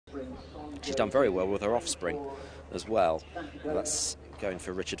She's done very well with her offspring as well. That's going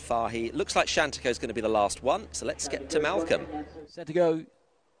for Richard Fahey. Looks like CHANTICO is going to be the last one, so let's get to Malcolm. Set to go.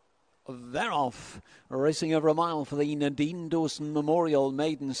 They're off, racing over a mile for the Nadine Dawson Memorial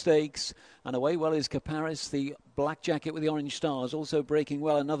Maiden Stakes. And away well is Caparis, the black jacket with the orange stars, also breaking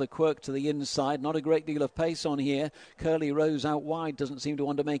well. Another quirk to the inside. Not a great deal of pace on here. Curly Rose out wide, doesn't seem to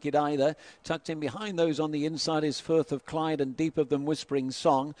want to make it either. Tucked in behind those on the inside is Firth of Clyde, and deep of them Whispering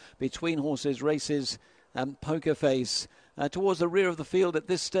Song. Between horses races and Poker Face. Towards the rear of the field at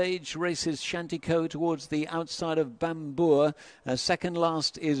this stage races CHANTICO towards the outside of Bamboo. Second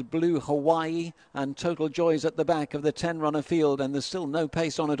last is Blue Hawaii, and Total Joy's at the back of the 10-runner field, and there's still no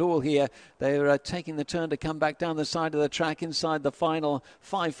pace on at all here. They're taking the turn to come back down the side of the track inside the final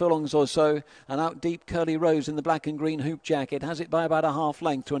 5 furlongs or so, and out deep Curly Rose in the black and green hoop jacket has it by about a half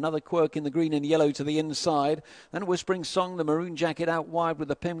length to another quirk in the green and yellow to the inside. Then Whispering Song, the maroon jacket out wide with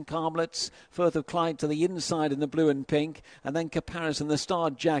the pim carblets. Firth of Clyde to the inside in the blue and pink. And then Caparis in the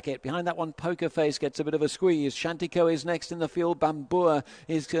starred jacket. Behind that one, Poker Face gets a bit of a squeeze. CHANTICO is next in the field. Bamboo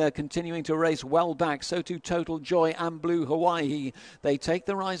is continuing to race well back. So too Total Joy and Blue Hawaii. They take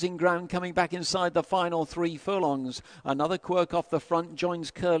the rising ground, coming back inside the final 3 furlongs. Another quirk off the front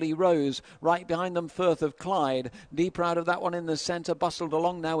joins Curly Rose. Right behind them, Firth of Clyde. Deeper out of that one in the centre, bustled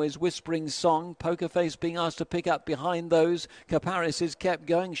along now is Whispering Song. Poker Face being asked to pick up behind those. Caparis is kept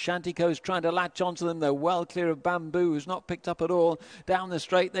going. CHANTICO's trying to latch onto them. They're well clear of Bamboo, who's not picked up at all. Down the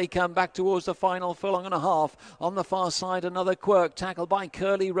straight they come back towards the final furlong and a half. On the far side, another quirk tackled by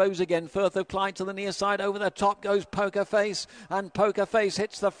Curly Rose again. Firth of Clyde to the near side. Over the top goes Poker Face, and Poker Face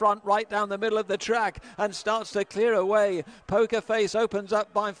hits the front right down the middle of the track and starts to clear away. Poker Face opens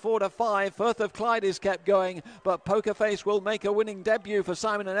up by 4 to 5. Firth of Clyde is kept going, but Poker Face will make a winning debut for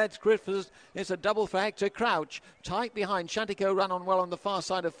Simon and Ed Griffiths. It's a double for Hector Crouch. Tight behind, CHANTICO ran on well on the far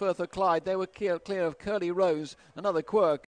side of Firth of Clyde. They were clear of Curly Rose. Another quirk